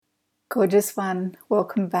Gorgeous one,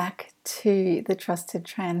 welcome back to the Trusted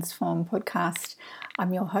Transform podcast.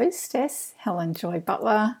 I'm your hostess, Helen Joy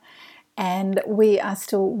Butler, and we are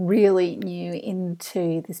still really new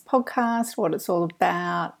into this podcast, what it's all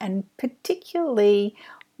about, and particularly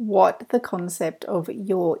what the concept of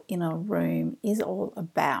your inner room is all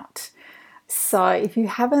about. So if you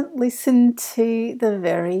haven't listened to the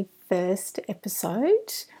very first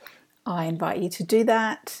episode, I invite you to do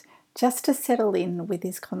that just to settle in with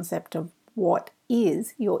this concept of what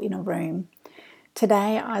is your inner room.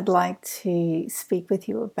 Today, I'd like to speak with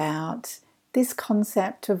you about this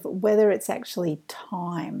concept of whether it's actually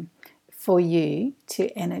time for you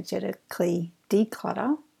to energetically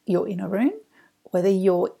declutter your inner room, whether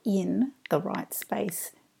you're in the right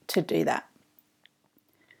space to do that.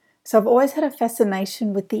 So I've always had a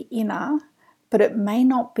fascination with the inner, but it may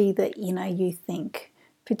not be the inner you think,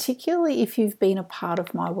 particularly if you've been a part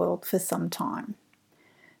of my world for some time.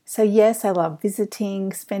 So yes, I love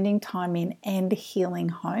visiting, spending time in and healing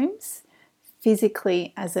homes,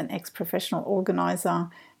 physically as an ex-professional organizer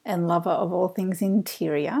and lover of all things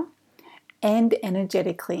interior, and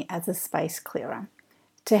energetically as a space clearer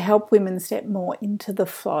to help women step more into the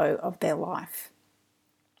flow of their life.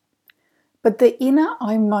 But the inner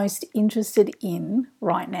I'm most interested in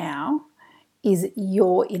right now is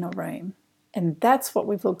your inner room. And that's what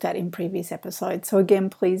we've looked at in previous episodes. So again,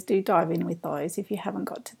 please do dive in with those if you haven't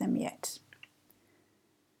got to them yet.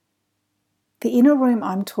 The inner room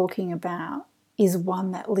I'm talking about is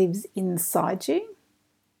one that lives inside you,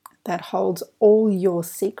 that holds all your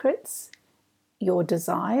secrets, your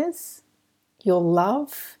desires, your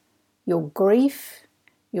love, your grief,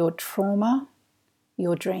 your trauma,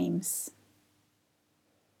 your dreams.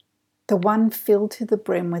 The one filled to the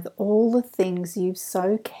brim with all the things you've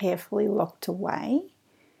so carefully locked away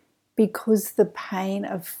because the pain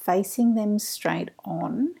of facing them straight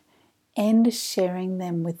on and sharing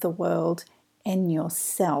them with the world and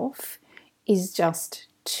yourself is just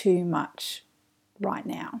too much right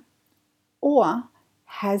now, or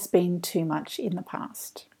has been too much in the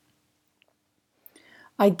past.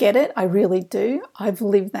 I get it, I really do. I've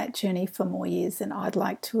lived that journey for more years than I'd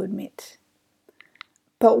like to admit.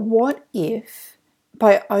 But what if,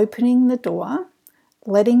 by opening the door,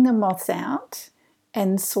 letting the moths out,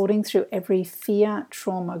 and sorting through every fear,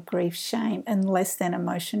 trauma, grief, shame, and less than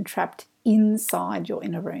emotion trapped inside your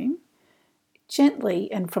inner room,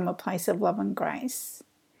 gently and from a place of love and grace,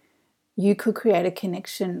 you could create a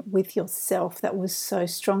connection with yourself that was so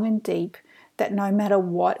strong and deep that no matter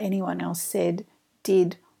what anyone else said,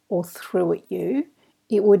 did, or threw at you,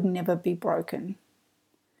 it would never be broken.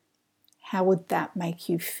 How would that make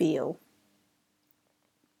you feel?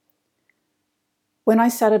 When I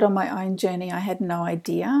started on my own journey, I had no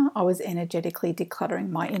idea I was energetically decluttering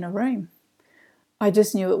my inner room. I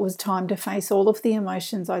just knew it was time to face all of the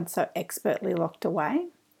emotions I'd so expertly locked away.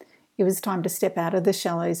 It was time to step out of the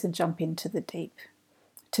shallows and jump into the deep,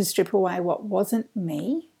 to strip away what wasn't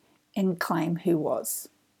me and claim who was.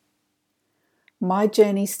 My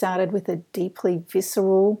journey started with a deeply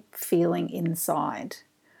visceral feeling inside.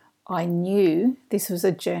 I knew this was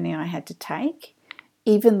a journey I had to take,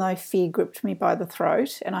 even though fear gripped me by the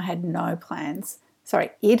throat and it had no plans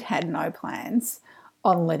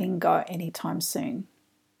on letting go anytime soon.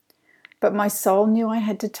 But my soul knew I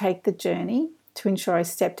had to take the journey to ensure I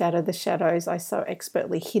stepped out of the shadows I so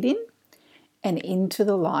expertly hid in and into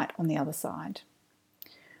the light on the other side.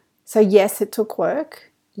 So yes, it took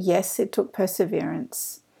work. Yes, it took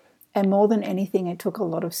perseverance. And more than anything, it took a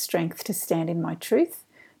lot of strength to stand in my truth,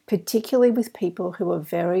 particularly with people who are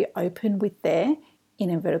very open with their, in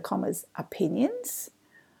inverted commas, opinions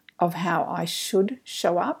of how I should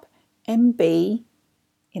show up and be,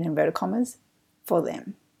 in inverted commas, for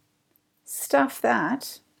them. Stuff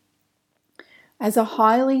that, as a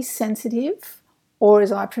highly sensitive, or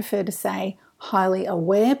as I prefer to say, highly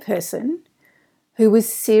aware person who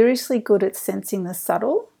was seriously good at sensing the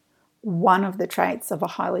subtle, one of the traits of a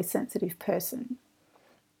highly sensitive person,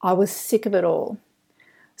 I was sick of it all.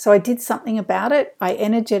 So I did something about it. I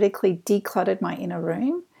energetically decluttered my inner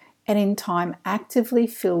room and in time actively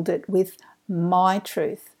filled it with my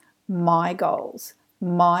truth, my goals,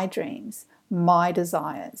 my dreams, my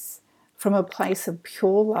desires, from a place of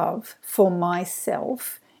pure love for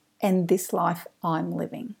myself and this life I'm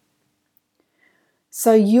living.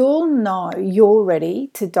 So you'll know you're ready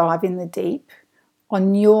to dive in the deep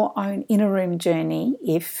on your own inner room journey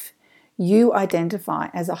if you identify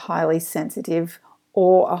as a highly sensitive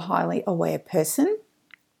or a highly aware person.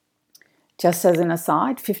 Just as an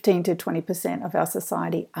aside, 15 to 20% of our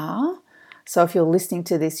society are. So if you're listening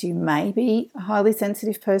to this, you may be a highly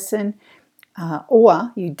sensitive person.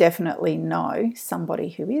 or you definitely know somebody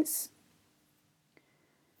who is.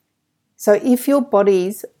 So if your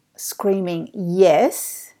body's screaming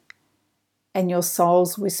yes and your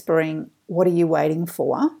soul's whispering, what are you waiting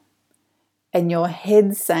for? And your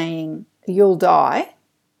head's saying, you'll die,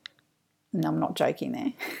 and I'm not joking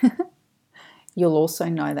there, you'll also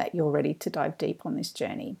know that you're ready to dive deep on this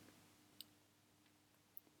journey.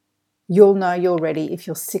 You'll know you're ready if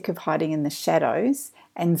you're sick of hiding in the shadows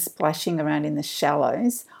and splashing around in the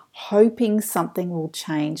shallows, hoping something will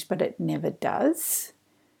change, but it never does.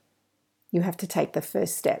 You have to take the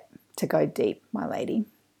first step to go deep, my lady.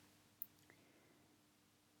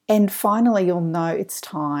 And finally, you'll know it's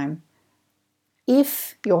time.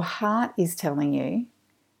 If your heart is telling you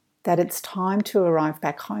that it's time to arrive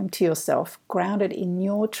back home to yourself, grounded in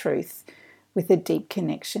your truth with a deep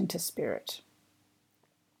connection to spirit.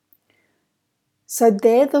 So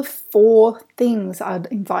they're the 4 things I'd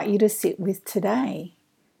invite you to sit with today.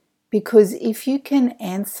 Because if you can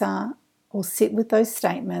answer or sit with those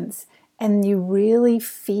statements and you really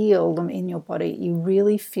feel them in your body, you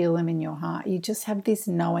really feel them in your heart, you just have this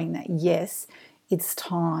knowing that yes, it's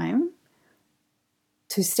time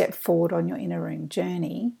to step forward on your inner room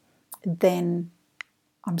journey, then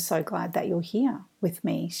I'm so glad that you're here with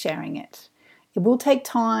me sharing it. It will take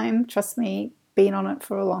time, trust me, been on it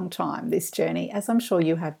for a long time, this journey, as I'm sure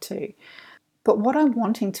you have too. But what I'm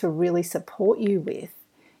wanting to really support you with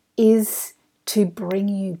is to bring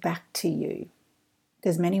you back to you.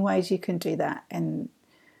 There's many ways you can do that, and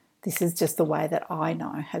this is just the way that I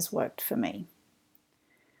know has worked for me.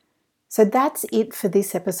 So that's it for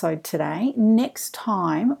this episode today. Next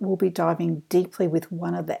time, we'll be diving deeply with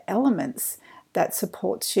one of the elements that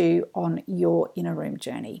supports you on your inner room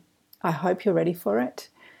journey. I hope you're ready for it.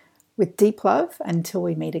 With deep love, until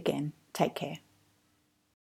we meet again, take care.